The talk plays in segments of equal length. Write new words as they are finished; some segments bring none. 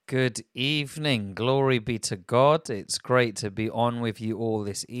Good evening. Glory be to God. It's great to be on with you all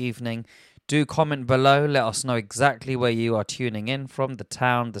this evening. Do comment below. Let us know exactly where you are tuning in from, the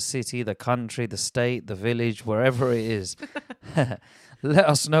town, the city, the country, the state, the village, wherever it is. Let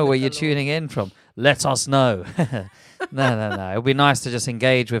us know where you're tuning in from. Let us know. No. It would be nice to just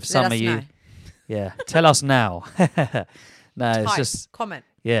engage with some of you. Know. Yeah. Tell us now. No, Type, it's just... comment.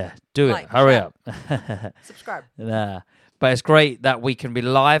 Yeah, do it. Like, Hurry share. up. Subscribe. Nah. But it's great that we can be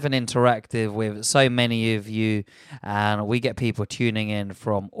live and interactive with so many of you. And we get people tuning in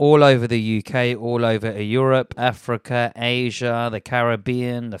from all over the UK, all over Europe, Africa, Asia, the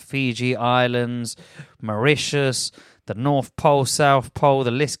Caribbean, the Fiji Islands, Mauritius, the North Pole, South Pole.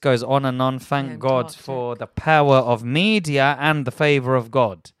 The list goes on and on. Thank God for the power of media and the favor of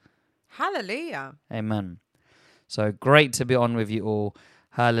God. Hallelujah. Amen. So great to be on with you all.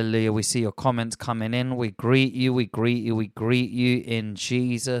 Hallelujah. We see your comments coming in. We greet you. We greet you. We greet you in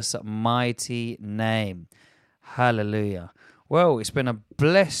Jesus' mighty name. Hallelujah. Well, it's been a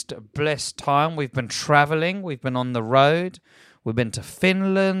blessed time. We've been traveling. We've been on the road. We've been to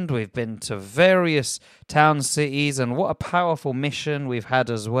Finland. We've been to various town cities. And what a powerful mission we've had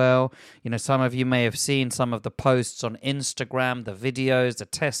as well. You know, some of you may have seen some of the posts on Instagram, the videos, the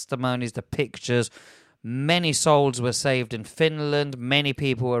testimonies, the pictures. Many souls were saved in Finland. Many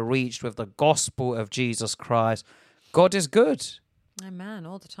people were reached with the gospel of Jesus Christ. God is good. Amen.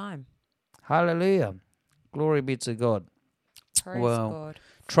 All the time. Hallelujah. Glory be to God. Praise God.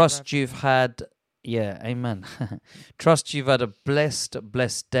 Trust you've had... Yeah, amen. Trust you've had a blessed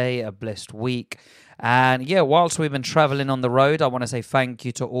day, a blessed week. And yeah, whilst we've been traveling on the road, I want to say thank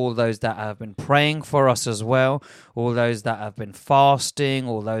you to all those that have been praying for us as well, all those that have been fasting,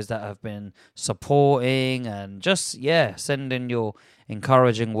 all those that have been supporting and just, sending your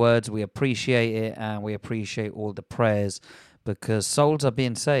encouraging words. We appreciate it, and we appreciate all the prayers because souls are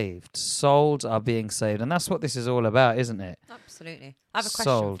being saved. Souls are being saved. And that's what this is all about, isn't it? Absolutely. I have a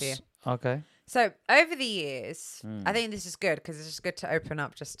question for you. Okay. So over the years, I think this is good because it's just good to open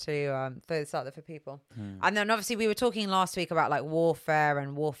up just to throw this out there for people. And then obviously we were talking last week about like warfare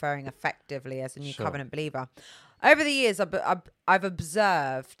and warfaring effectively as a new covenant believer. Over the years, I've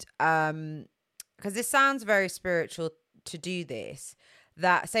observed, because this sounds very spiritual to do this,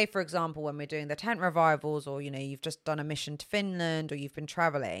 that say, for example, when we're doing the tent revivals or, you know, you've just done a mission to Finland or you've been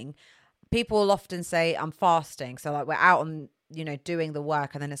traveling, people will often say, I'm fasting. So like we're out on, you know, doing the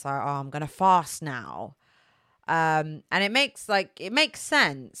work and then it's like, oh, I'm going to fast now. And it makes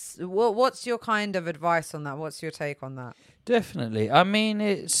sense. What's your kind of advice on that? What's your take on that? Definitely. I mean,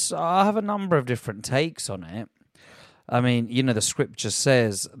 I have a number of different takes on it. I mean, you know, the scripture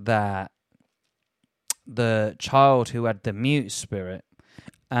says that the child who had the mute spirit,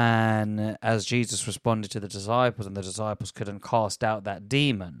 and as Jesus responded to the disciples and the disciples couldn't cast out that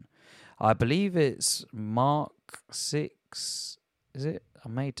demon, I believe it's Mark 6. Is it? I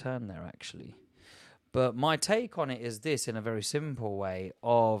may turn there actually. But my take on it is this in a very simple way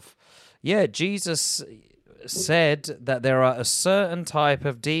of, Jesus said that there are a certain type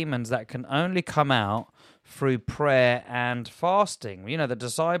of demons that can only come out through prayer and fasting. You know, the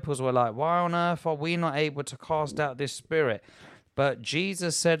disciples were like, why on earth are we not able to cast out this spirit? But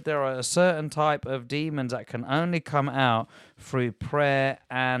Jesus said there are a certain type of demons that can only come out through prayer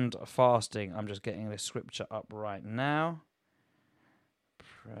and fasting. I'm just getting this scripture up right now.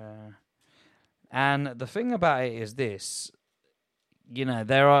 Prayer. And the thing about it is this, you know,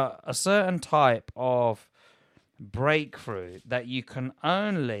 there are a certain type of breakthrough that you can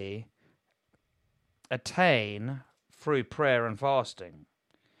only attain through prayer and fasting.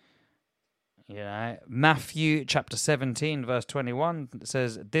 You know, Matthew chapter 17, verse 21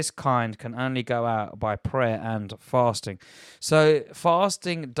 says, this kind can only go out by prayer and fasting. So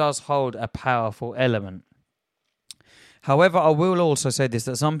fasting does hold a powerful element. However, I will also say this,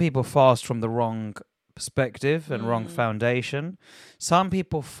 that some people fast from the wrong perspective and wrong foundation. Some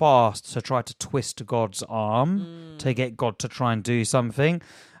people fast to try to twist God's arm to get God to try and do something.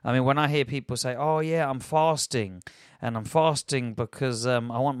 I mean, when I hear people say, oh yeah, I'm fasting, and I'm fasting because I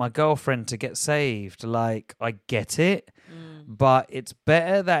want my girlfriend to get saved, like, I get it, but it's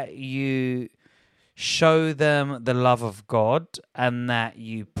better that you show them the love of God and that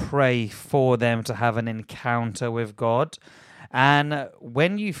you pray for them to have an encounter with God. And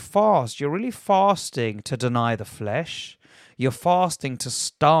when you fast, you're really fasting to deny the flesh. You're fasting to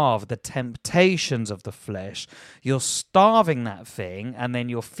starve the temptations of the flesh. You're starving that thing, and then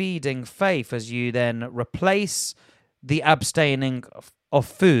you're feeding faith as you then replace the abstaining of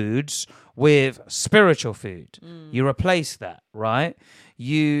foods with spiritual food. You replace that, right?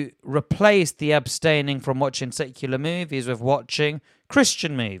 you replace the abstaining from watching secular movies with watching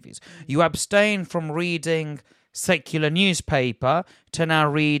Christian movies. You abstain from reading secular newspaper to now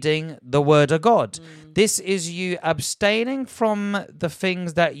reading the Word of God. This is you abstaining from the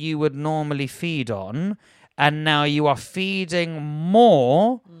things that you would normally feed on, and now you are feeding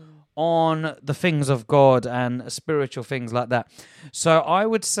more on the things of God and spiritual things like that. So I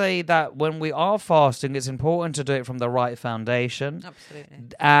would say that when we are fasting, it's important to do it from the right foundation.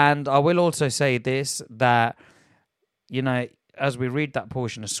 Absolutely. And I will also say this, that, you know, as we read that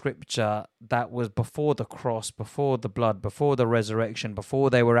portion of scripture, that was before the cross, before the blood, before the resurrection, before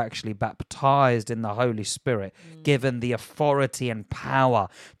they were actually baptized in the Holy Spirit, given the authority and power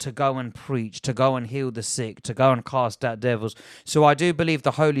to go and preach, to go and heal the sick, to go and cast out devils. So I do believe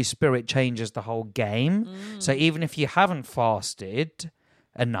the Holy Spirit changes the whole game. So even if you haven't fasted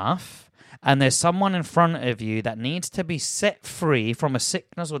enough, and there's someone in front of you that needs to be set free from a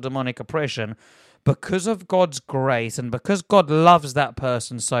sickness or demonic oppression, because of God's grace and because God loves that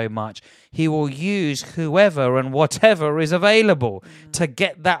person so much, he will use whoever and whatever is available to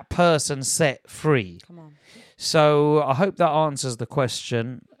get that person set free. Come on. So I hope that answers the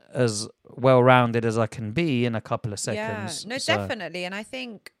question as well-rounded as I can be in a couple of seconds. Yeah, no, definitely. And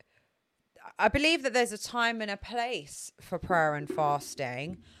I believe that there's a time and a place for prayer and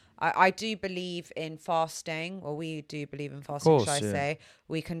fasting. I do believe in fasting, or we do believe in fasting, should I say.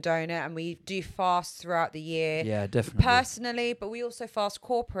 We condone it, and we do fast throughout the year. Yeah, definitely. Personally, but we also fast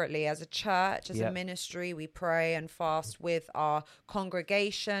corporately as a church, as a ministry. We pray and fast with our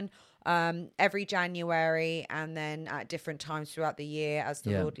congregation every January, and then at different times throughout the year as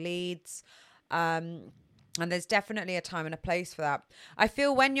the Lord leads. And there's definitely a time and a place for that. I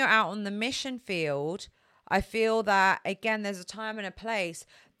feel when you're out on the mission field, I feel that, again, there's a time and a place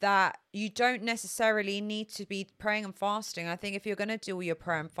that you don't necessarily need to be praying and fasting. I think if you're going to do your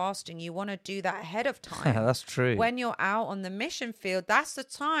prayer and fasting, you want to do that ahead of time. That's true. When you're out on the mission field, that's the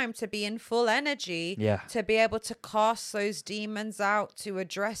time to be in full energy, to be able to cast those demons out, to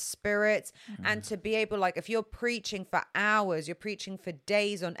address spirits, and to be able, like, if you're preaching for hours, you're preaching for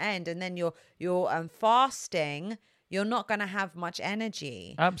days on end, and then you're fasting, you're not going to have much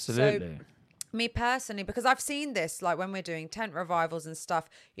energy. Absolutely. So, me personally, because I've seen this, like when we're doing tent revivals and stuff,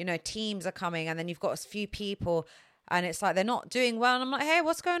 you know, teams are coming and then you've got a few people and it's like they're not doing well. And I'm like, hey,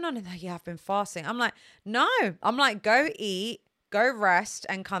 what's going on? And they're like, yeah, I've been fasting. I'm like, no. I'm like, go eat, go rest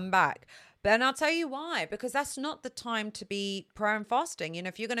and come back. And I'll tell you why, because that's not the time to be prayer and fasting. You know,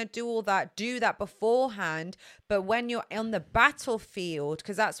 if you're going to do all that, do that beforehand. But when you're on the battlefield,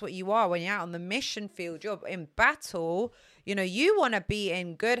 because that's what you are, when you're out on the mission field, you're in battle. You know, you want to be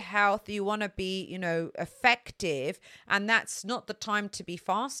in good health. You want to be, you know, effective. And that's not the time to be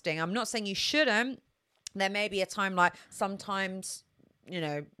fasting. I'm not saying you shouldn't. There may be a time, like sometimes, you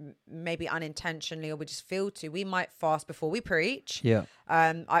know, maybe unintentionally, or we just feel to, we might fast before we preach. Yeah.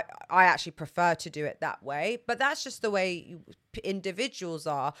 I actually prefer to do it that way, but that's just the way individuals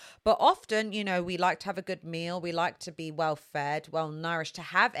are. But often, you know, we like to have a good meal. We like to be well fed, well nourished, to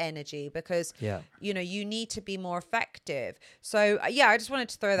have energy, because, you know, you need to be more effective. So, I just wanted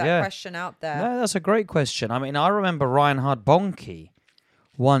to throw that question out there. No, that's a great question. I mean, I remember Reinhard Bonnke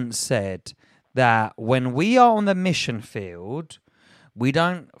once said that when we are on the mission field, we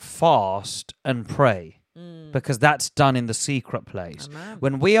don't fast and pray, because that's done in the secret place. Amen.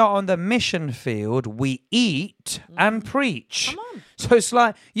 When we are on the mission field, we eat and preach. Come on. So it's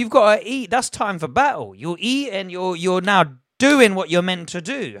like, you've got to eat. That's time for battle. You'll eat and you're now doing what you're meant to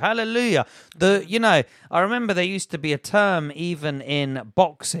do. Hallelujah. You know, I remember there used to be a term even in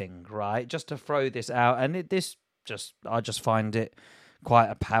boxing, right? Just to throw this out, and I just find it quite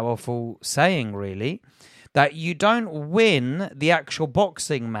a powerful saying, really, that you don't win the actual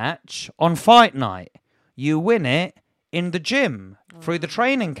boxing match on fight night. You win it in the gym through the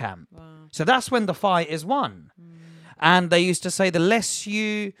training camp. Wow. So that's when the fight is won. And they used to say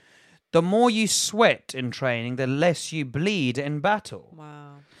the more you sweat in training, the less you bleed in battle.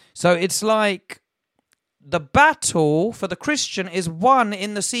 Wow. So it's like the battle for the Christian is won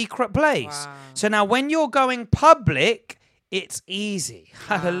in the secret place. Wow. So now when you're going public, it's easy.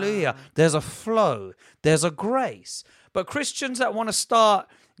 Wow. Hallelujah. There's a flow. There's a grace. But Christians that want to start,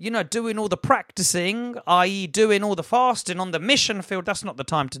 you know, doing all the practicing, i.e. doing all the fasting on the mission field, that's not the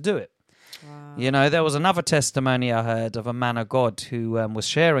time to do it. Wow. You know, there was another testimony I heard of a man of God who was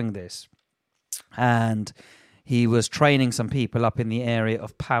sharing this. And he was training some people up in the area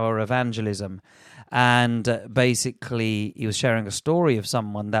of power evangelism. And basically, he was sharing a story of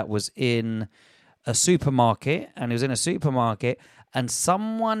someone that was in a supermarket, and he was in a supermarket, and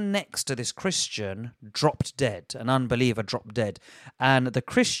someone next to this Christian dropped dead, an unbeliever dropped dead. And the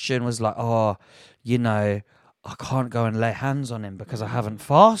Christian was like, oh, you know, I can't go and lay hands on him because I haven't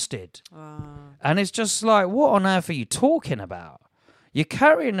fasted. And it's just like, what on earth are you talking about? You're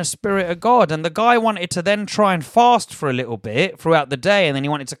carrying the Spirit of God. And the guy wanted to then try and fast for a little bit throughout the day, and then he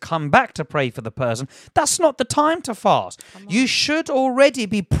wanted to come back to pray for the person. That's not the time to fast. You should already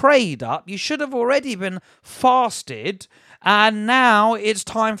be prayed up. You should have already been fasted. And now it's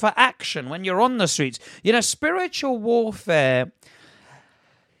time for action when you're on the streets. You know, spiritual warfare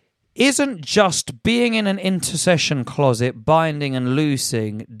isn't just being in an intercession closet, binding and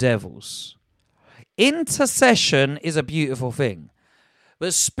loosing devils. Intercession is a beautiful thing.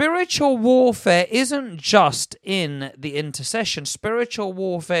 But spiritual warfare isn't just in the intercession. Spiritual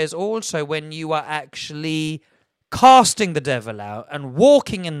warfare is also when you are actually casting the devil out and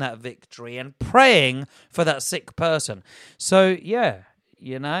walking in that victory and praying for that sick person. So, yeah,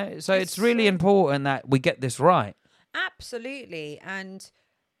 you know, so it's really important that we get this right. Absolutely. And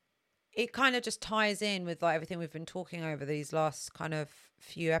it kind of just ties in with like everything we've been talking over these last kind of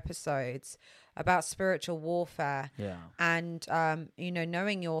few episodes about spiritual warfare. Yeah. And, you know,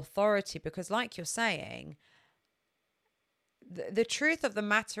 knowing your authority, because like you're saying, the truth of the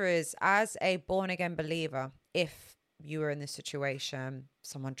matter is, as a born again believer, if you were in this situation,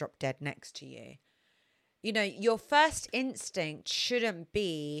 someone dropped dead next to you, you know, your first instinct shouldn't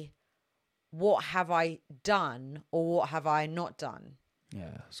be, what have I done or what have I not done? Yeah,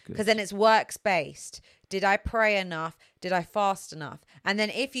 that's good. Because then it's works based. Did I pray enough? Did I fast enough? And then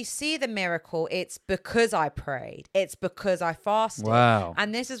if you see the miracle, it's because I prayed. It's because I fasted. Wow.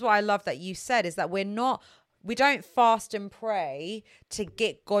 And this is what I love that you said, is that we don't fast and pray to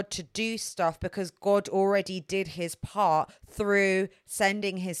get God to do stuff, because God already did his part through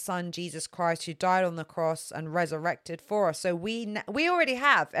sending his son, Jesus Christ, who died on the cross and resurrected for us. So we already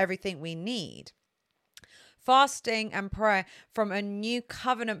have everything we need. Fasting and prayer from a new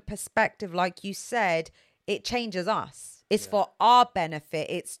covenant perspective, like you said, it changes us. It's for our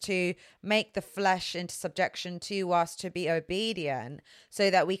benefit. It's to make the flesh into subjection to us, to be obedient, so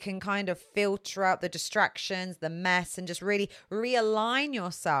that we can kind of filter out the distractions, the mess, and just really realign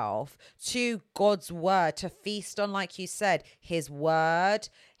yourself to God's word, to feast on, like you said, his word,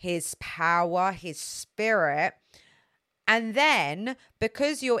 his power, his spirit. And then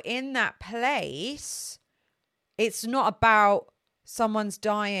because you're in that place, it's not about someone's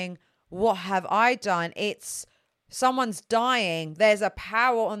dying, what have I done? It's someone's dying. There's a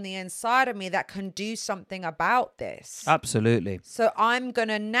power on the inside of me that can do something about this. Absolutely. So I'm going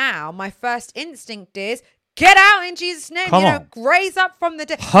to now, my first instinct is, get out in Jesus' name. Come on. Raise up from the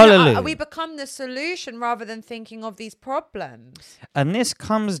dead. Hallelujah. You know, we become the solution rather than thinking of these problems. And this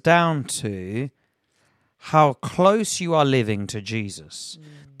comes down to how close you are living to Jesus.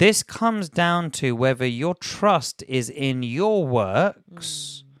 This comes down to whether your trust is in your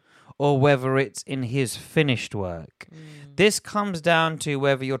works or whether it's in his finished work. This comes down to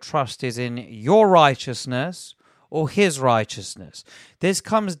whether your trust is in your righteousness or his righteousness. This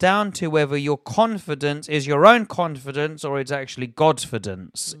comes down to whether your confidence is your own confidence or it's actually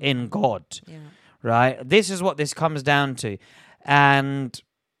Godfidence in God. Yeah. Right? This is what this comes down to. And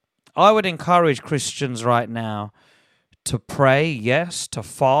I would encourage Christians right now to pray, yes, to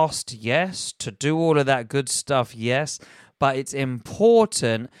fast, yes, to do all of that good stuff, yes, but it's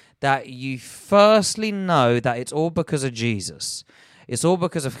important that you firstly know that it's all because of Jesus. It's all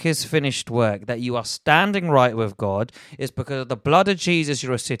because of his finished work, that you are standing right with God. It's because of the blood of Jesus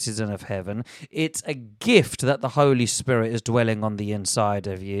you're a citizen of heaven. It's a gift that the Holy Spirit is dwelling on the inside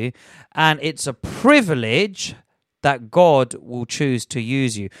of you, and it's a privilege that God will choose to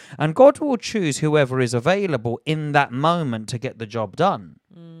use you. And God will choose whoever is available in that moment to get the job done.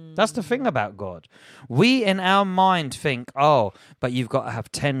 That's the thing about God. We in our mind think, oh, but you've got to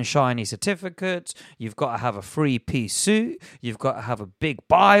have 10 shiny certificates, you've got to have a 3-piece suit, you've got to have a big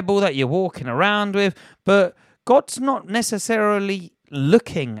Bible that you're walking around with. But God's not necessarily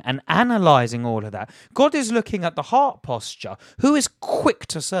looking and analyzing all of that. God is looking at the heart posture. Who is quick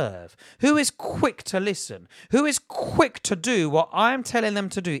to serve? Who is quick to listen? Who is quick to do what I'm telling them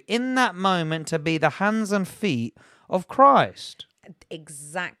to do in that moment, to be the hands and feet of Christ?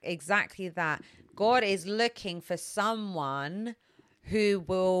 Exactly that. God is looking for someone who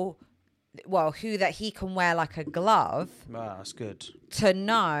will, who that he can wear like a glove. Wow, that's good. To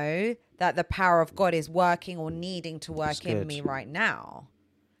know that the power of God is working or needing to work in me right now.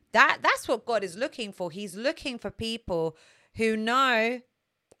 That's what God is looking for. He's looking for people who know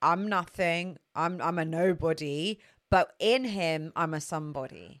I'm nothing, I'm a nobody, but in him, I'm a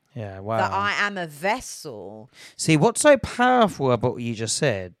somebody. Yeah, wow. That I am a vessel. See, what's so powerful about what you just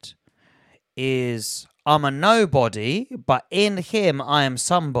said is I'm a nobody, but in him I am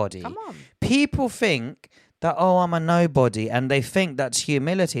somebody. Come on. People think that, oh, I'm a nobody, and they think that's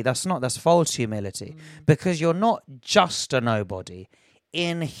humility. That's not, that's false humility. Because you're not just a nobody.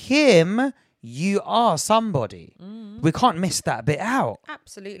 In him, you are somebody. We can't miss that bit out.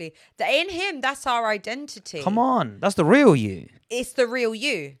 Absolutely. In him, that's our identity. Come on, that's the real you. It's the real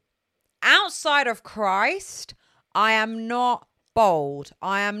you. Outside of Christ, I am not bold.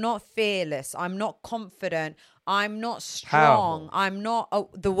 I am not fearless. I'm not confident. I'm not strong. Powerful. I'm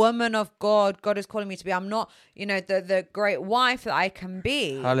not the woman of God is calling me to be. I'm not, the great wife that I can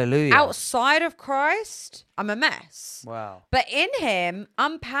be. Hallelujah. Outside of Christ, I'm a mess. Wow. But in him,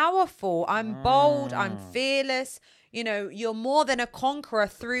 I'm powerful. I'm bold. I'm fearless. You're more than a conqueror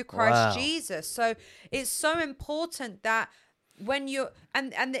through Christ Jesus. So it's so important that when you're,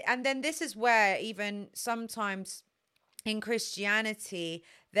 and then this is where even sometimes in Christianity,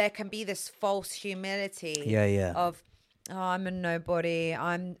 there can be this false humility of, oh, I'm a nobody.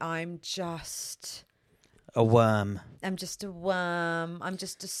 I'm just a worm. I'm just a worm. I'm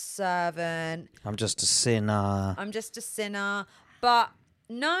just a servant. I'm just a sinner. I'm just a sinner. But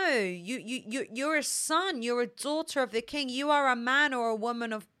no, you're a son. You're a daughter of the King. You are a man or a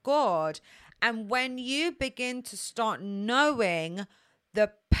woman of God. And when you begin to start knowing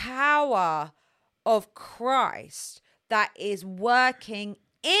the power of Christ that is working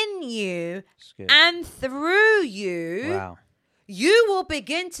in you and through you, you will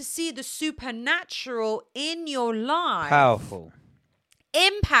begin to see the supernatural in your life. Powerful.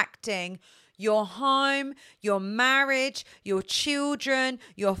 Impacting your home, your marriage, your children,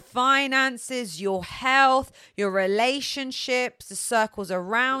 your finances, your health, your relationships, the circles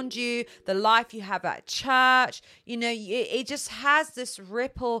around you, the life you have at church. It just has this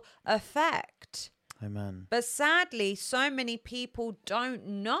ripple effect. Amen. But sadly, so many people don't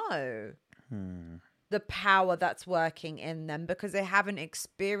know the power that's working in them because they haven't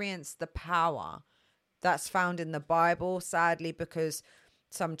experienced the power that's found in the Bible, sadly, because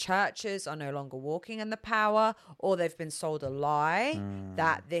some churches are no longer walking in the power, or they've been sold a lie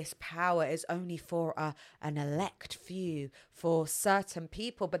that this power is only for an elect few, for certain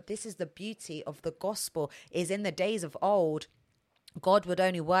people. But this is the beauty of the gospel, is in the days of old, God would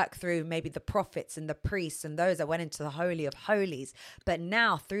only work through maybe the prophets and the priests and those that went into the Holy of Holies. But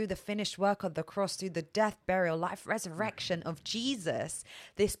now, through the finished work of the cross, through the death, burial, life, resurrection of Jesus,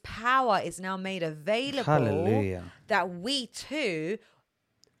 this power is now made available. Hallelujah. That we too,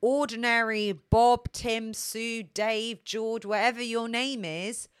 ordinary Bob, Tim, Sue, Dave, George, whatever your name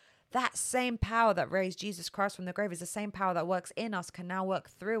is, that same power that raised Jesus Christ from the grave is the same power that works in us, can now work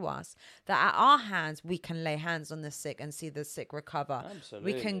through us. That at our hands, we can lay hands on the sick and see the sick recover.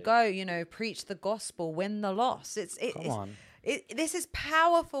 Absolutely. We can go, preach the gospel, win the lost. This is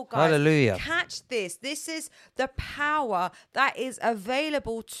powerful, guys. Hallelujah. Catch this. This is the power that is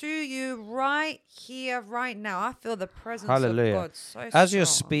available to you right here, right now. I feel the presence Hallelujah. of God so As you're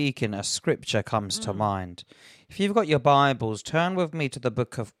strong. speaking, a scripture comes to mind. If you've got your Bibles, turn with me to the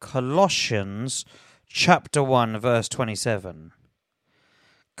book of Colossians, chapter 1, verse 27.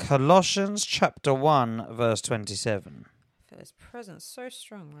 Colossians, chapter 1, verse 27. I feel his presence so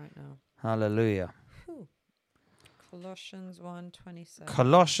strong right now. Hallelujah. Whew. Colossians 1:27.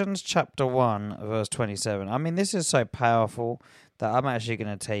 Colossians, chapter 1, verse 27. I mean, this is so powerful that I'm actually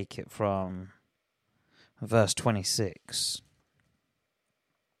going to take it from verse 26.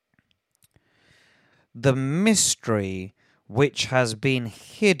 The mystery which has been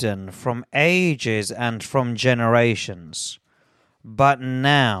hidden from ages and from generations, but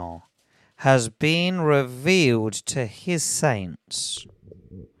now has been revealed to his saints.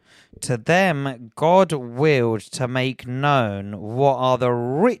 To them God willed to make known what are the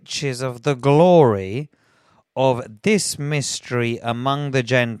riches of the glory of this mystery among the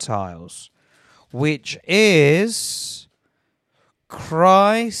Gentiles, which is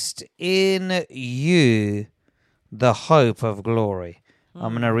Christ in you, the hope of glory.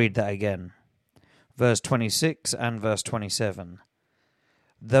 I'm going to read that again. Verse 26 and verse 27.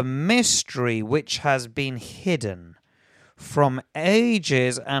 The mystery which has been hidden from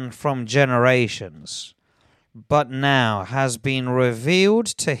ages and from generations, but now has been revealed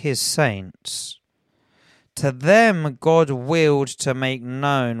to his saints. To them God willed to make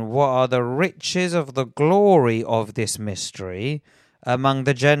known what are the riches of the glory of this mystery among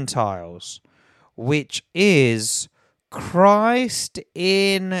the Gentiles, which is Christ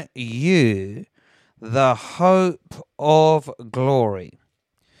in you, the hope of glory.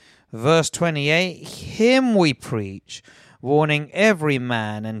 Verse 28, him we preach, warning every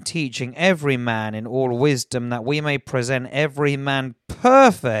man and teaching every man in all wisdom, that we may present every man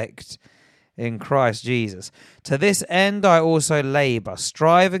perfect in Christ Jesus. To this end I also labor,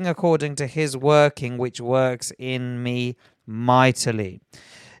 striving according to his working, which works in me mightily.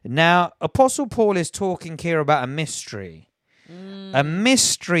 Now, Apostle Paul is talking here about a mystery. A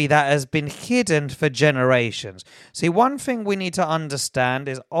mystery that has been hidden for generations. See, one thing we need to understand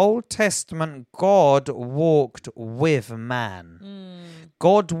is Old Testament God walked with man.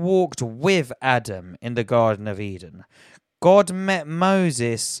 God walked with Adam in the Garden of Eden. God met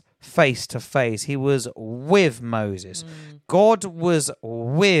Moses face to face. He was with Moses. God was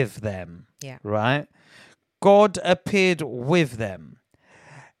with them. Yeah. Right? God appeared with them.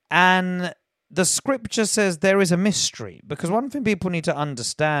 And the scripture says there is a mystery, because one thing people need to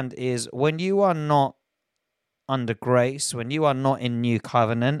understand is when you are not under grace, when you are not in new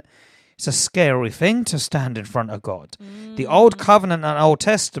covenant, it's a scary thing to stand in front of God. The old covenant and Old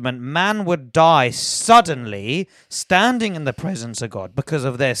Testament, man would die suddenly standing in the presence of God because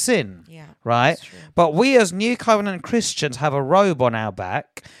of their sin. Yeah, right? But we as new covenant Christians have a robe on our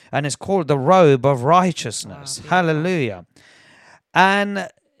back, and it's called the robe of righteousness. Wow, hallelujah. And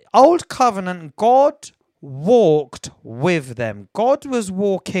Old covenant, God walked with them. God was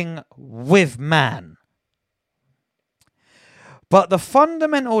walking with man. But the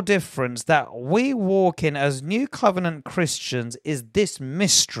fundamental difference that we walk in as new covenant Christians is this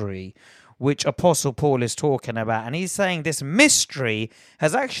mystery which Apostle Paul is talking about. And he's saying this mystery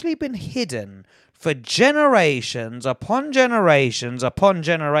has actually been hidden for generations upon generations upon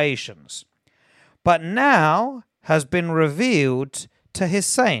generations, but now has been revealed to his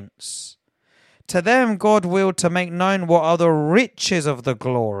saints. To them God willed to make known what are the riches of the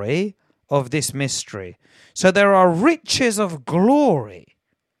glory of this mystery. So there are riches of glory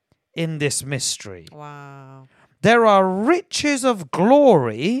in this mystery. Wow. There are riches of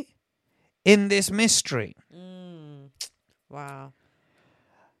glory in this mystery. Wow.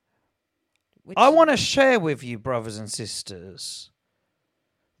 I want to share with you, brothers and sisters,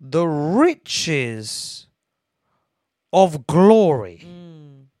 the riches of glory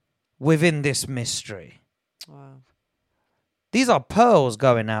within this mystery. Wow. These are pearls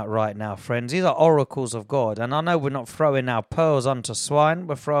going out right now, friends. These are oracles of God. And I know we're not throwing our pearls onto swine.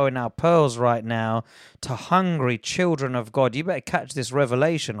 We're throwing our pearls right now to hungry children of God. You better catch this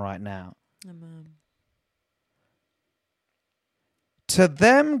revelation right now. Amen. To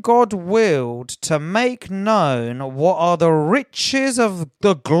them God willed to make known what are the riches of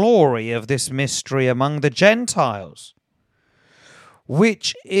the glory of this mystery among the Gentiles,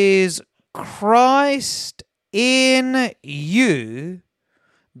 which is Christ in you,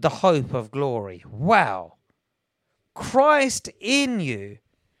 the hope of glory. Wow. Christ in you.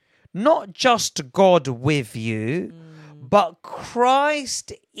 Not just God with you, but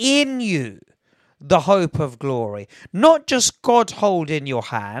Christ in you, the hope of glory. Not just God holding your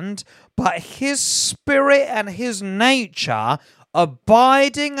hand, but his spirit and his nature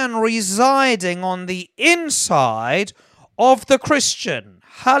abiding and residing on the inside of the Christian.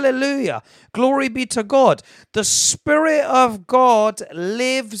 Hallelujah. Glory be to God. The Spirit of God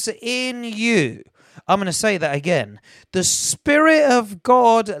lives in you. I'm going to say that again. The Spirit of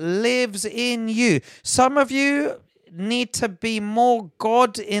God lives in you. Some of you need to be more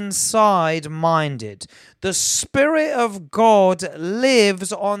God inside minded. The Spirit of God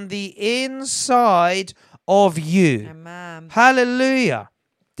lives on the inside of you. Amen. Hallelujah.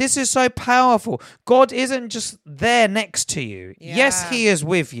 This is so powerful. God isn't just there next to you. Yeah. Yes, he is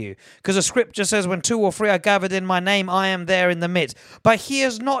with you. Because the scripture says, when 2 or 3 are gathered in my name, I am there in the midst. But he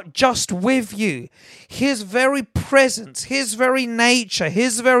is not just with you. His very presence, his very nature,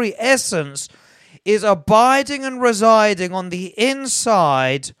 his very essence is abiding and residing on the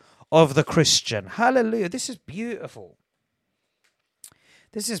inside of the Christian. Hallelujah. This is beautiful.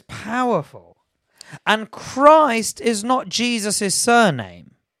 This is powerful. And Christ is not Jesus' surname.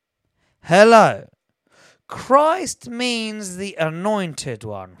 Hello. Christ means the anointed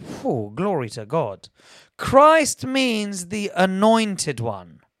one. Oh, glory to God. Christ means the anointed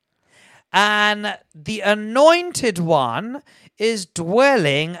one. And the anointed one is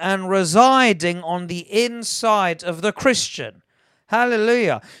dwelling and residing on the inside of the Christian.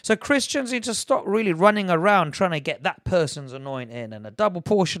 Hallelujah. So Christians need to stop really running around trying to get that person's anointing and a double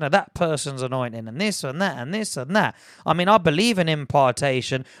portion of that person's anointing and this and that and this and that. I mean, I believe in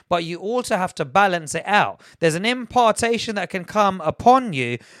impartation, but you also have to balance it out. There's an impartation that can come upon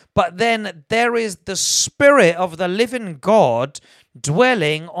you, but then there is the Spirit of the living God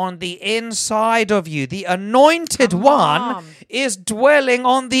dwelling on the inside of you. The anointed one is dwelling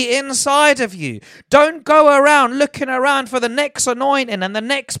on the inside of you. Don't go around looking around for the next anointing and the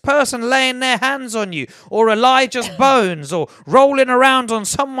next person laying their hands on you, or Elijah's bones, or rolling around on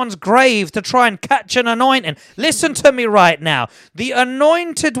someone's grave to try and catch an anointing. Listen to me right now. The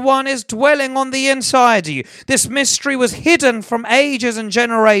anointed one is dwelling on the inside of you. This mystery was hidden from ages and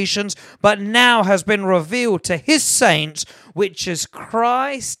generations, but now has been revealed to his saints, which is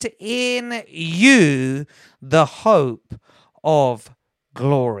Christ in you, the hope of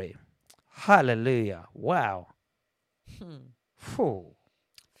glory. Hallelujah. Wow. Feel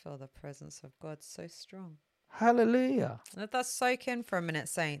the presence of God so strong. Hallelujah. Let us soak in for a minute,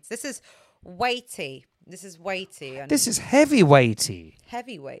 saints. This is weighty. This is weighty. This is heavyweighty.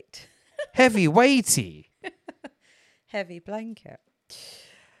 Heavyweight. Heavyweighty. Heavy blanket.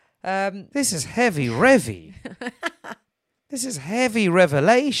 This is heavy revy. This is heavy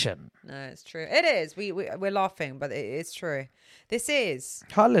revelation. No, it's true. It is. We're laughing, but it's true. This is.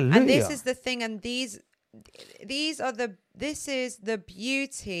 Hallelujah. And this is the thing, and this is the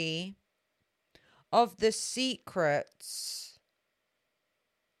beauty of the secrets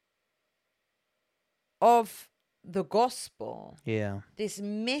of the gospel. Yeah. This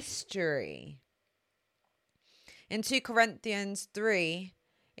mystery. In 2 Corinthians 3,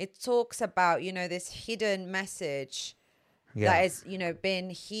 it talks about, this hidden message that is,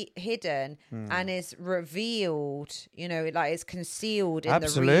 been hidden and is revealed, is concealed in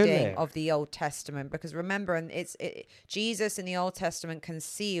the reading of the Old Testament. Because remember, Jesus in the Old Testament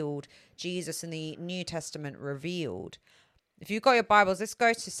concealed, Jesus in the New Testament revealed. If you've got your Bibles, let's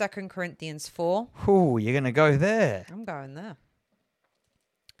go to 2 Corinthians 4. Oh, you're going to go there. I'm going there.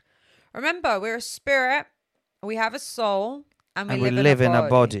 Remember, we're a spirit, we have a soul, and we live in a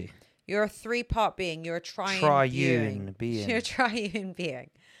body. You're a 3-part being. You're a triune being. You're a triune being.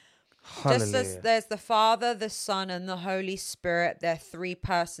 Hallelujah. Just as there's the Father, the Son, and the Holy Spirit, they're 3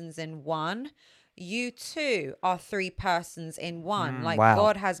 persons in one. You too are 3 persons in one.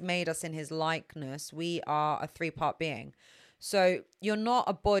 God has made us in his likeness. We are a 3-part being. So you're not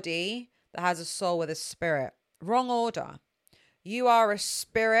a body that has a soul with a spirit. Wrong order. You are a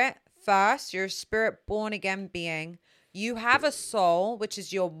spirit first. You're a spirit born again being. You have a soul, which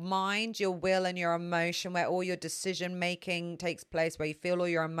is your mind, your will, and your emotion, where all your decision making takes place, where you feel all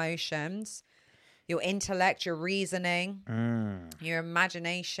your emotions, your intellect, your reasoning, your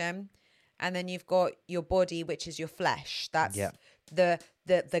imagination. And then you've got your body, which is your flesh. That's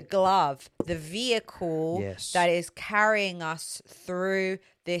the glove, the vehicle that is carrying us through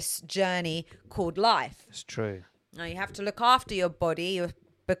this journey called life. It's true. Now you have to look after your body,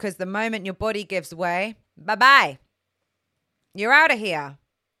 because the moment your body gives way, bye-bye. You're out of here.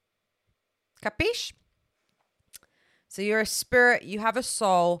 Capiche? So you're a spirit, you have a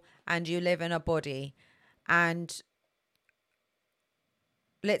soul, and you live in a body. And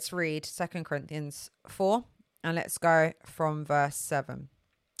let's read 2 Corinthians 4, and let's go from verse 7.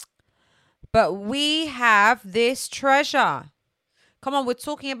 But we have this treasure. Come on, we're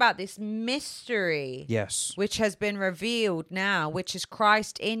talking about this mystery. Yes. Which has been revealed now, which is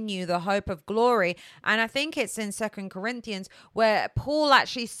Christ in you, the hope of glory. And I think it's in 2 Corinthians where Paul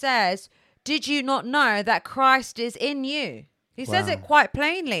actually says, did you not know that Christ is in you? He says it quite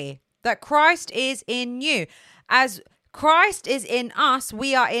plainly, that Christ is in you. As Christ is in us,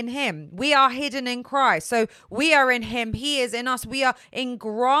 we are in him. We are hidden in Christ. So we are in him. He is in us. We are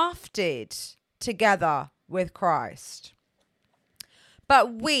engrafted together with Christ. But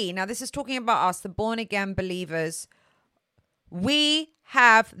now this is talking about us, the born again believers. We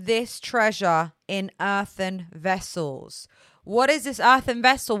have this treasure in earthen vessels. What is this earthen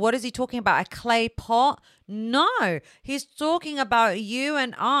vessel? What is he talking about? A clay pot? No, he's talking about you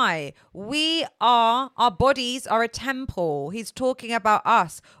and I. Our bodies are a temple. He's talking about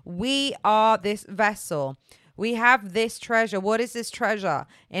us. We are this vessel. We have this treasure. What is this treasure?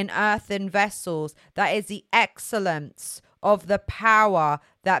 In earthen vessels. That is the excellence of the power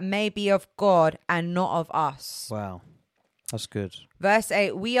that may be of God and not of us. Wow. That's good. Verse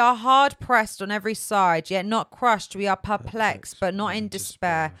 8, we are hard pressed on every side, yet not crushed. We are perplexed, but not in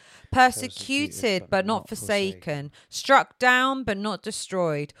despair. Persecuted, but not forsaken. Struck down, but not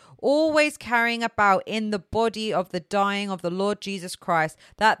destroyed. Always carrying about in the body of the dying of the Lord Jesus Christ,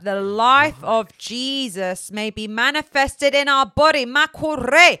 that the life of Jesus may be manifested in our body.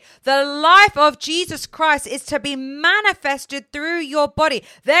 Makure. The life of Jesus Christ is to be manifested through your body.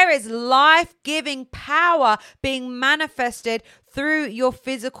 There is life-giving power being manifested through your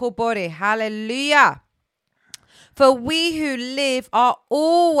physical body. Hallelujah. For we who live are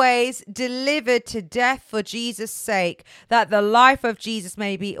always delivered to death for Jesus' sake, that the life of Jesus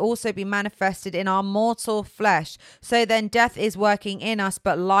may also be manifested in our mortal flesh. So then death is working in us,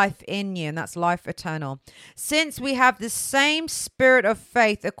 but life in you, and that's life eternal. Since we have the same spirit of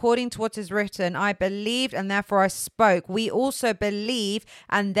faith, according to what is written, I believed and therefore I spoke. We also believe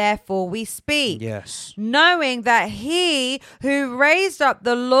and therefore we speak. Yes. Knowing that he who raised up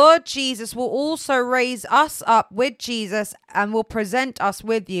the Lord Jesus will also raise us up with Jesus and will present us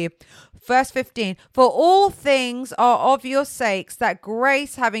with you. Verse 15, for all things are of your sakes, that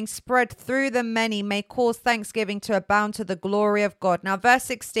grace having spread through the many may cause thanksgiving to abound to the glory of God. Now, verse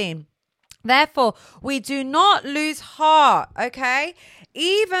 16, therefore we do not lose heart, okay?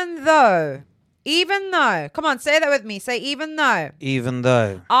 Even though, come on, say that with me. Say, even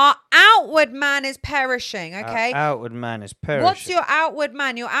though our outward man is perishing, okay? Our outward man is perishing. What's your outward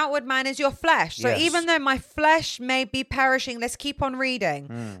man? Your outward man is your flesh. So even though my flesh may be perishing, let's keep on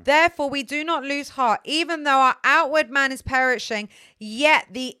reading. Therefore, we do not lose heart. Even though our outward man is perishing, yet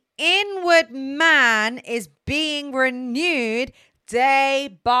the inward man is being renewed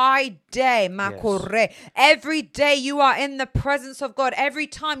day by day. Yes. Every day you are in the presence of God. Every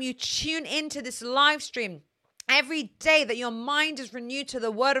time you tune into this live stream, every day that your mind is renewed to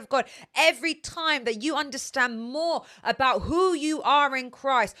the word of God, every time that you understand more about who you are in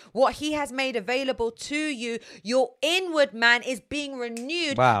Christ, what he has made available to you, your inward man is being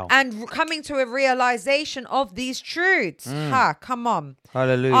renewed and coming to a realization of these truths. Come on.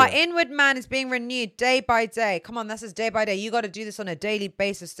 Hallelujah. Our inward man is being renewed day by day. Come on, this is day by day. You got to do this on a daily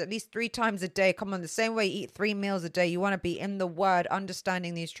basis, at least 3 times a day. Come on, the same way you eat 3 meals a day. You want to be in the word,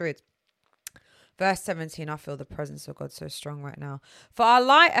 understanding these truths. Verse 17, I feel the presence of God so strong right now. For our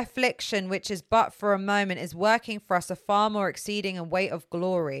light affliction, which is but for a moment, is working for us a far more exceeding and weight of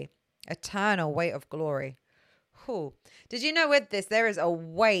glory, eternal weight of glory. Whew. Did you know with this, there is a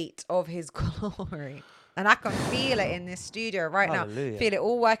weight of his glory? And I can feel it in this studio right Hallelujah. now. Feel it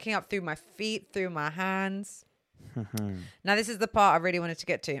all working up through my feet, through my hands. Now, this is the part I really wanted to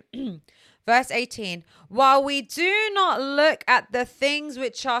get to. Verse 18, while we do not look at the things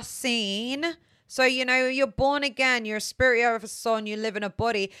which are seen. So, you know, you're born again, you're a spirit, you have a soul, and you live in a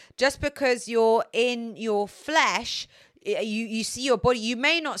body. Just because you're in your flesh, you see your body, you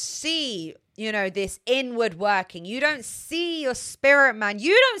may not see, you know, this inward working. You don't see your spirit, man.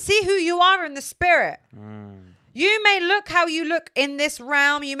 You don't see who you are in the spirit. You may look how you look in this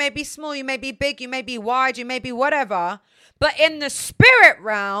realm. You may be small, you may be big, you may be wide, you may be whatever. But in the spirit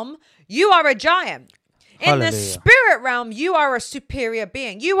realm, you are a giant. In the spirit realm, you are a superior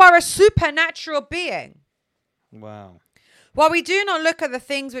being. You are a supernatural being. Wow. While we do not look at the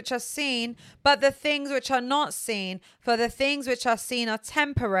things which are seen, but the things which are not seen, for the things which are seen are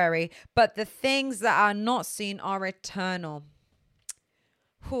temporary, but the things that are not seen are eternal.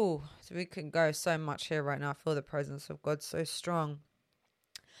 Whew. So we can go so much here right now. I feel the presence of God so strong.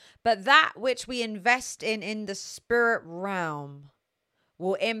 But that which we invest in the spirit realm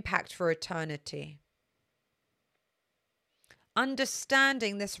will impact for eternity.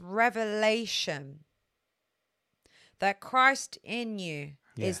 Understanding this revelation that Christ in you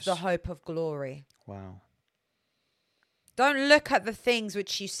is the hope of glory. Wow. Don't look at the things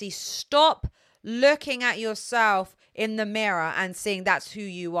which you see. Stop looking at yourself in the mirror and seeing that's who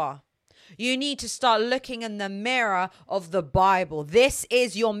you are. You need to start looking in the mirror of the Bible. This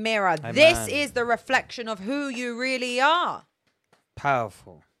is your mirror. Amen. This is the reflection of who you really are.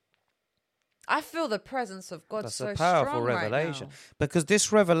 Powerful. I feel the presence of God so strong right now. That's a powerful revelation. Because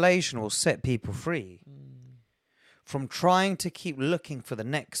this revelation will set people free from trying to keep looking for the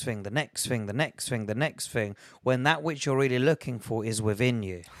next thing, the next thing, the next thing, the next thing, when that which you're really looking for is within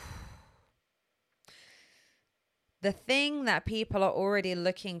you. The thing that people are already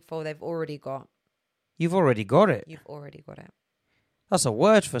looking for, they've already got. You've already got it. You've already got it. That's a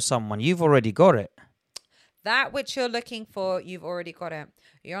word for someone. You've already got it. That which you're looking for, you've already got it.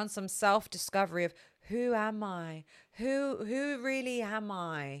 You're on some self-discovery of who am I? Who really am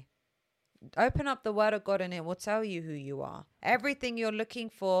I? Open up the word of God and it will tell you who you are. Everything you're looking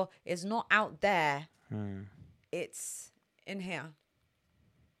for is not out there. It's in here.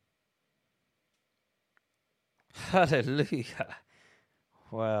 Hallelujah.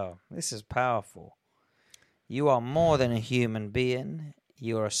 Wow, this is powerful. You are more than a human being.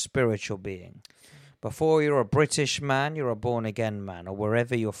 You are a spiritual being. Before you're a British man, you're a born-again man, or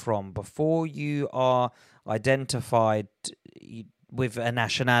wherever you're from. Before you are identified with a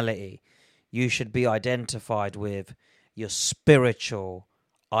nationality, you should be identified with your spiritual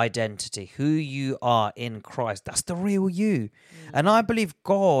identity, who you are in Christ. That's the real you. And I believe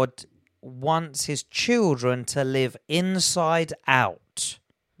God wants his children to live inside out.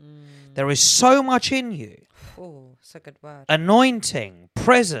 There is so much in you. Oh, it's a good word. Anointing,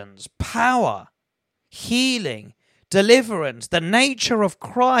 presence, power, healing, deliverance, the nature of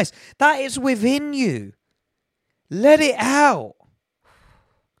Christ. That is within you. Let it out.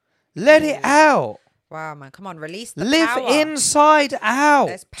 Let it out. Wow, man. Come on, release the Live power. inside out.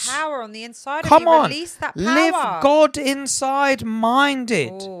 There's power on the inside Come of you. on. Release that power. Live God inside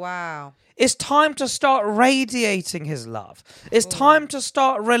minded. Oh, wow. It's time to start radiating his love. It's time to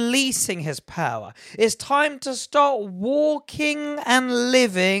start releasing his power. It's time to start walking and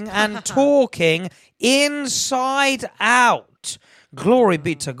living and talking inside out. Glory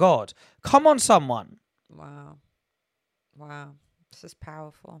be to God. Come on, someone. Wow. Wow. This is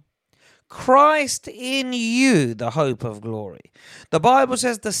powerful. Christ in you, the hope of glory. The Bible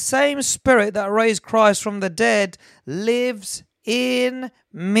says the same Spirit that raised Christ from the dead lives in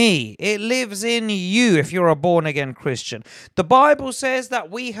me. It lives in you if you're a born-again Christian. The Bible says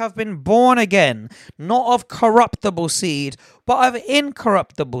that we have been born again, not of corruptible seed, but of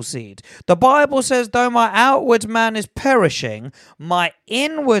incorruptible seed. The Bible says, though my outward man is perishing, my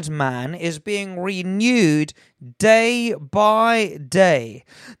inward man is being renewed day by day.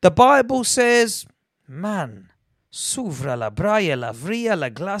 The Bible says, man, suvra la braia la vria la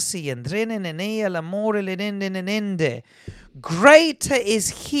glasi and drenenea la more lininde. Greater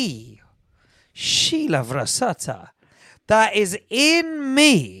is he, Sheila Vrasata, that is in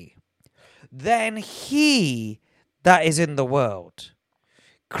me than he that is in the world.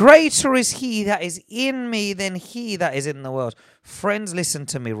 Greater is he that is in me than he that is in the world. Friends, listen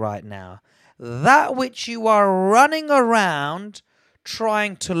to me right now. That which you are running around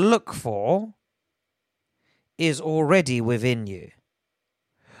trying to look for is already within you.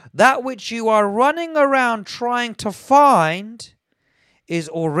 That which you are running around trying to find is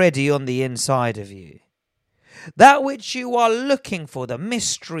already on the inside of you. That which you are looking for, the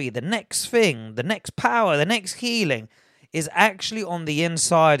mystery, the next thing, the next power, the next healing, is actually on the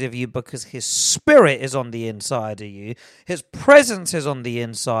inside of you because his Spirit is on the inside of you. His presence is on the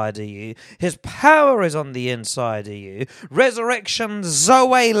inside of you. His power is on the inside of you. Resurrection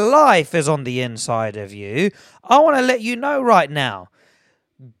Zoe life is on the inside of you. I want to let you know right now,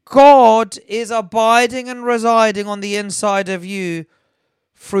 God is abiding and residing on the inside of you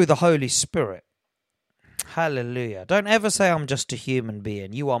through the Holy Spirit. Hallelujah. Don't ever say I'm just a human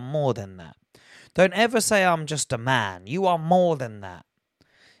being. You are more than that. Don't ever say I'm just a man. You are more than that.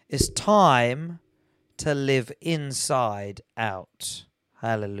 It's time to live inside out.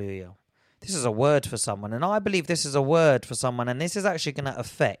 Hallelujah. This is a word for someone, and I believe this is a word for someone, and this is actually going to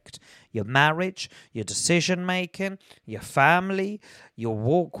affect your marriage, your decision-making, your family, your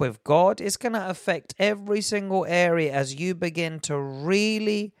walk with God. It's going to affect every single area as you begin to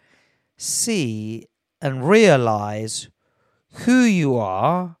really see and realize who you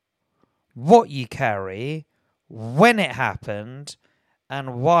are, what you carry, when it happened,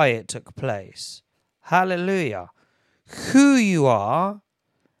 and why it took place. Hallelujah. Who you are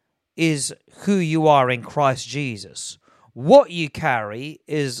is who you are in Christ Jesus. What you carry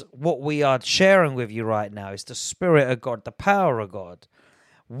is what we are sharing with you right now. It's the Spirit of God, the power of God.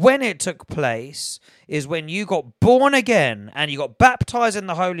 When it took place is when you got born again and you got baptized in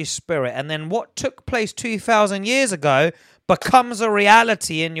the Holy Spirit. And then what took place 2,000 years ago becomes a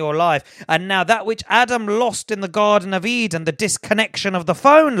reality in your life. And now that which Adam lost in the Garden of Eden, the disconnection of the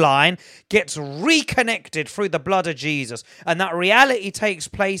phone line, gets reconnected through the blood of Jesus. And that reality takes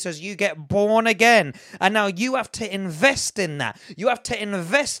place as you get born again. And now you have to invest in that. You have to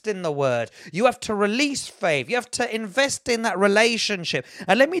invest in the word. You have to release faith. You have to invest in that relationship.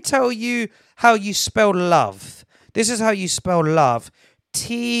 And let me tell you how you spell love. This is how you spell love.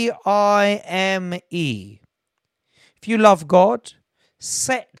 T-I-M-E. If you love God,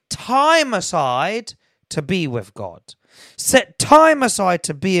 set time aside to be with God. Set time aside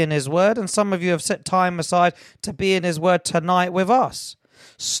to be in his word. And some of you have set time aside to be in his word tonight with us.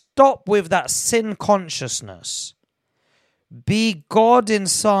 Stop with that sin consciousness. Be God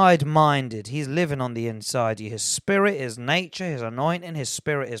inside minded. He's living on the inside of you. His Spirit, his nature, his anointing, his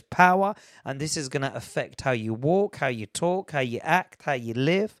Spirit, his power. And this is going to affect how you walk, how you talk, how you act, how you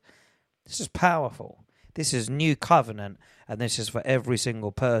live. This is powerful. This is new covenant, and this is for every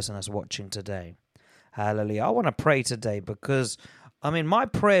single person that's watching today. Hallelujah. I want to pray today because, my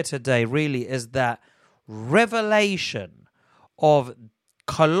prayer today really is that revelation of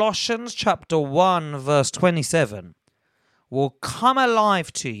Colossians chapter 1, verse 27 will come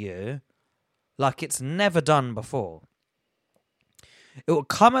alive to you like it's never done before. It will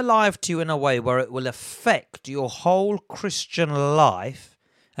come alive to you in a way where it will affect your whole Christian life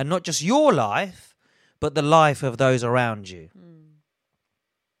And not just your life, but the life of those around you.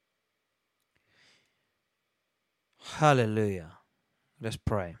 Hallelujah. Let's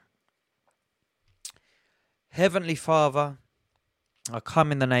pray. Heavenly Father, I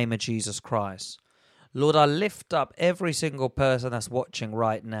come in the name of Jesus Christ. Lord, I lift up every single person that's watching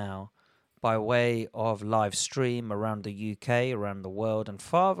right now by way of live stream around the UK, around the world. And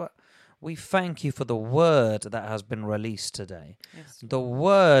Father, we thank you for the word that has been released today. Yes. The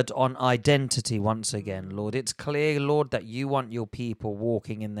word on identity once again, Lord. It's clear, Lord, that you want your people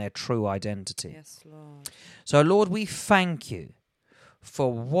walking in their true identity. Yes, Lord. So, Lord, we thank you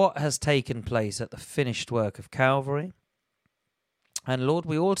for what has taken place at the finished work of Calvary. And, Lord,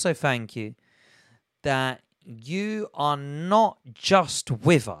 we also thank you that you are not just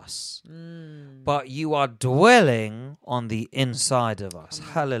with us, but you are dwelling on the inside of us.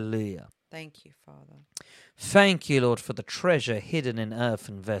 Hallelujah. Thank you, Father. Thank you, Lord, for the treasure hidden in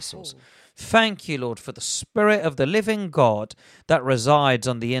earthen vessels. Thank you, Lord, for the Spirit of the living God that resides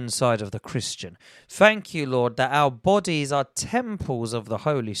on the inside of the Christian. Thank you, Lord, that our bodies are temples of the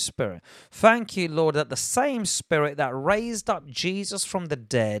Holy Spirit. Thank you, Lord, that the same Spirit that raised up Jesus from the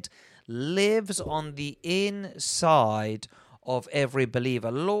dead lives on the inside of every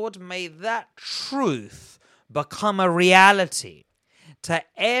believer. Lord, may that truth become a reality to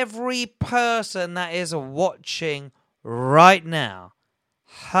every person that is watching right now.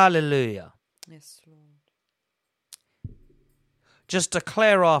 Hallelujah. Yes, Lord. Just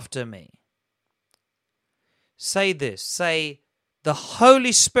declare after me. Say this. Say, the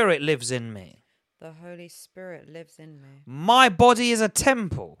Holy Spirit lives in me. The Holy Spirit lives in me. My body is a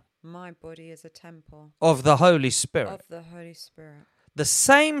temple. My body is a temple of the Holy Spirit. Of the Holy Spirit. The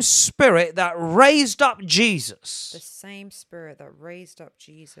same Spirit that raised up Jesus. The same Spirit that raised up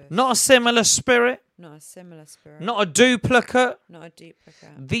Jesus. Not a similar Spirit. Not a similar Spirit. Not a duplicate. Not a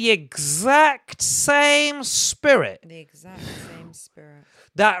duplicate. The exact same Spirit. The exact same Spirit.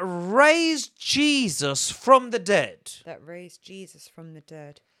 That raised Jesus from the dead. That raised Jesus from the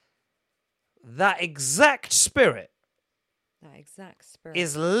dead. That exact Spirit. That exact Spirit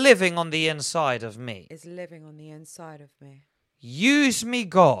is living on the inside of me. Is living on the inside of me. Use me,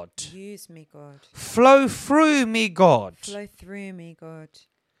 God. Use me, God. Flow through me, God. Flow through me, God.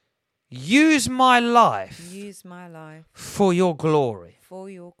 Use my life. Use my life. For your glory. For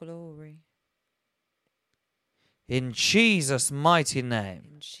your glory. In Jesus' mighty name.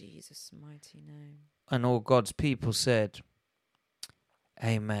 In Jesus' mighty name. And all God's people said,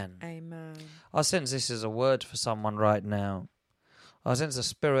 Amen. Amen. I sense this is a word for someone right now. I sense the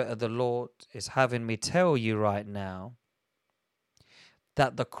Spirit of the Lord is having me tell you right now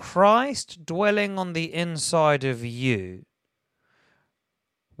that the Christ dwelling on the inside of you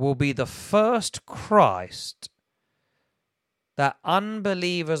will be the first Christ that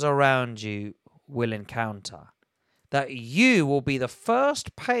unbelievers around you will encounter. That you will be the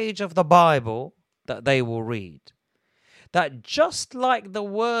first page of the Bible that they will read. That just like the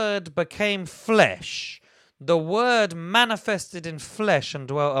Word became flesh, the Word manifested in flesh and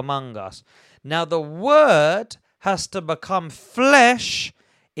dwelt among us. Now the Word has to become flesh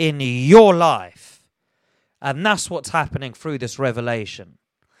in your life. And that's what's happening through this revelation.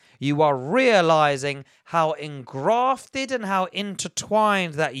 You are realizing how engrafted and how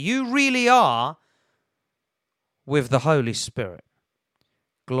intertwined that you really are with the Holy Spirit.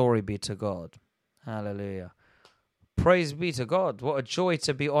 Glory be to God. Hallelujah. Praise be to God. What a joy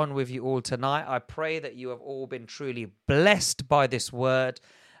to be on with you all tonight. I pray that you have all been truly blessed by this word.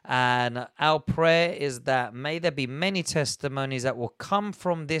 And our prayer is that may there be many testimonies that will come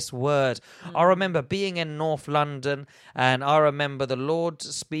from this word. I remember being in North London, and I remember the Lord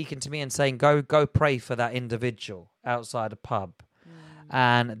speaking to me and saying, go pray for that individual outside a pub.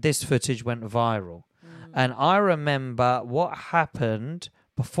 And this footage went viral. And I remember what happened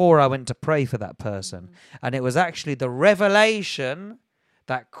before I went to pray for that person. And it was actually the revelation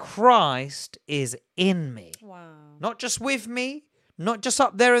that Christ is in me. Wow. Not just with me, not just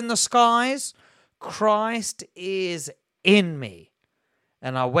up there in the skies. Christ is in me.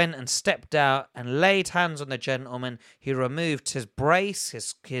 And I went and stepped out and laid hands on the gentleman. He removed his brace,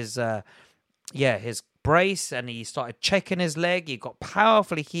 his brace, and he started checking his leg. He got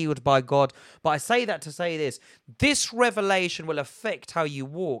powerfully healed by God. But I say that to say this revelation will affect how you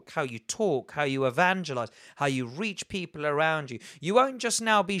walk, how you talk, how you evangelize, how you reach people around you. You won't just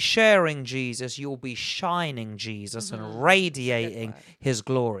now be sharing Jesus, you'll be shining Jesus and radiating his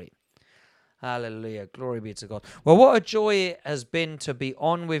glory. Hallelujah. Glory be to God. Well, what a joy it has been to be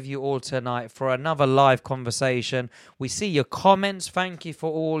on with you all tonight for another live conversation. We see your comments. Thank you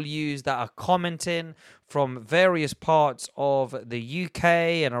for all yous that are commenting, from various parts of the UK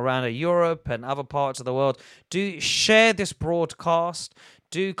and around Europe and other parts of the world. Do share this broadcast.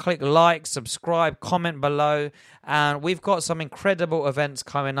 Do click like, subscribe, comment below. And we've got some incredible events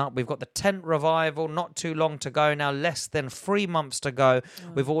coming up. We've got the tent revival, not too long to go now, less than 3 months to go.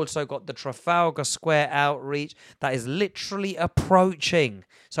 We've also got the Trafalgar Square outreach that is literally approaching.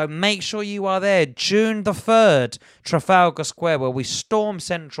 So make sure you are there. June the 3rd, Trafalgar Square, where we storm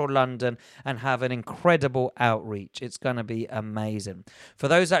central London and have an incredible outreach. It's going to be amazing. For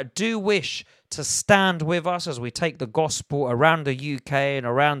those that do wish to stand with us as we take the gospel around the UK and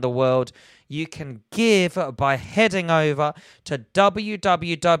around the world, you can give by heading over to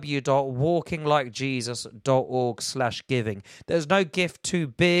www.walkinglikejesus.org/giving. There's no gift too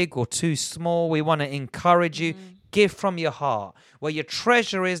big or too small. We want to encourage you. Give from your heart. Where your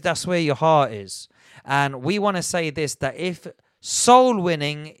treasure is, that's where your heart is. And we want to say this, that if soul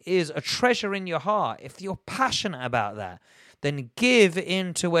winning is a treasure in your heart, if you're passionate about that, then give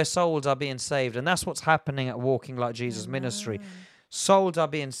into where souls are being saved. And that's what's happening at Walking Like Jesus Ministry. Souls are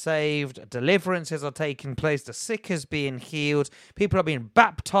being saved, deliverances are taking place, the sick is being healed, people are being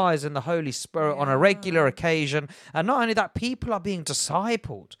baptized in the Holy Spirit on a regular occasion. And not only that, people are being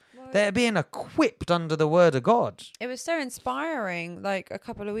discipled. They're being equipped under the word of God. It was so inspiring. Like a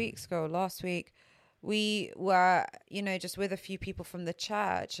couple of weeks ago, last week, we were, just with a few people from the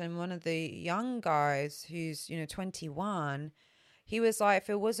church, and one of the young guys who's, 21, he was like, if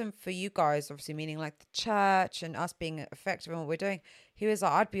it wasn't for you guys, obviously meaning like the church and us being effective in what we're doing, he was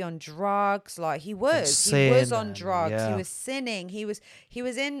like, I'd be on drugs. Like he was on drugs. Yeah. He was sinning. He was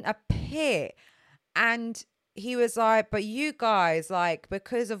in a pit, and he was like, but you guys, like,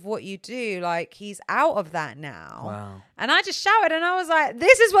 because of what you do, like, he's out of that now. Wow. And I just shouted, and I was like,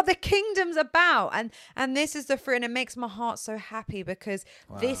 this is what the kingdom's about. And this is the fruit. And it makes my heart so happy, because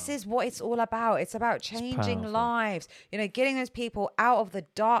this is what it's all about. It's about changing lives, getting those people out of the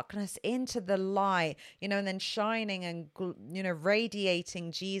darkness into the light, and then shining and,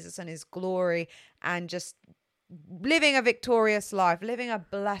 radiating Jesus and his glory, and just living a victorious life, living a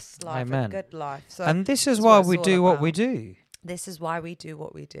blessed life, a good life. So, and this is why we do what we do. This is why we do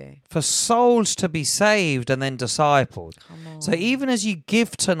what we do. For souls to be saved and then discipled. So even as you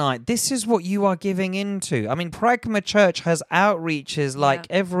give tonight, this is what you are giving into. I mean, Pragma Church has outreaches like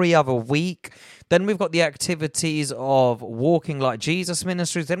every other week. Then we've got the activities of Walking Like Jesus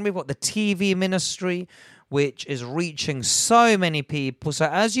Ministries. Then we've got the TV ministry, which is reaching so many people. So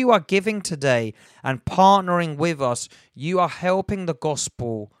as you are giving today and partnering with us, you are helping the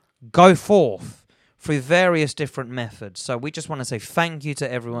gospel go forth through various different methods. So we just want to say thank you to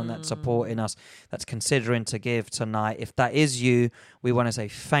everyone that's supporting us, that's considering to give tonight. If that is you, we want to say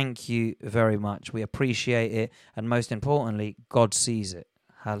thank you very much. We appreciate it. And most importantly, God sees it.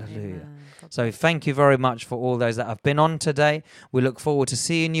 Hallelujah. So thank you very much for all those that have been on today. We look forward to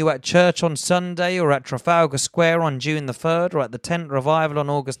seeing you at church on Sunday, or at Trafalgar Square on June the 3rd, or at the tent revival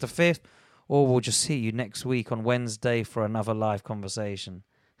on August the 5th, or we'll just see you next week on Wednesday for another live conversation.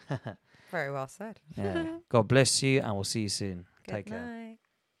 Very well said. God bless you, and we'll see you soon. Take care. Night.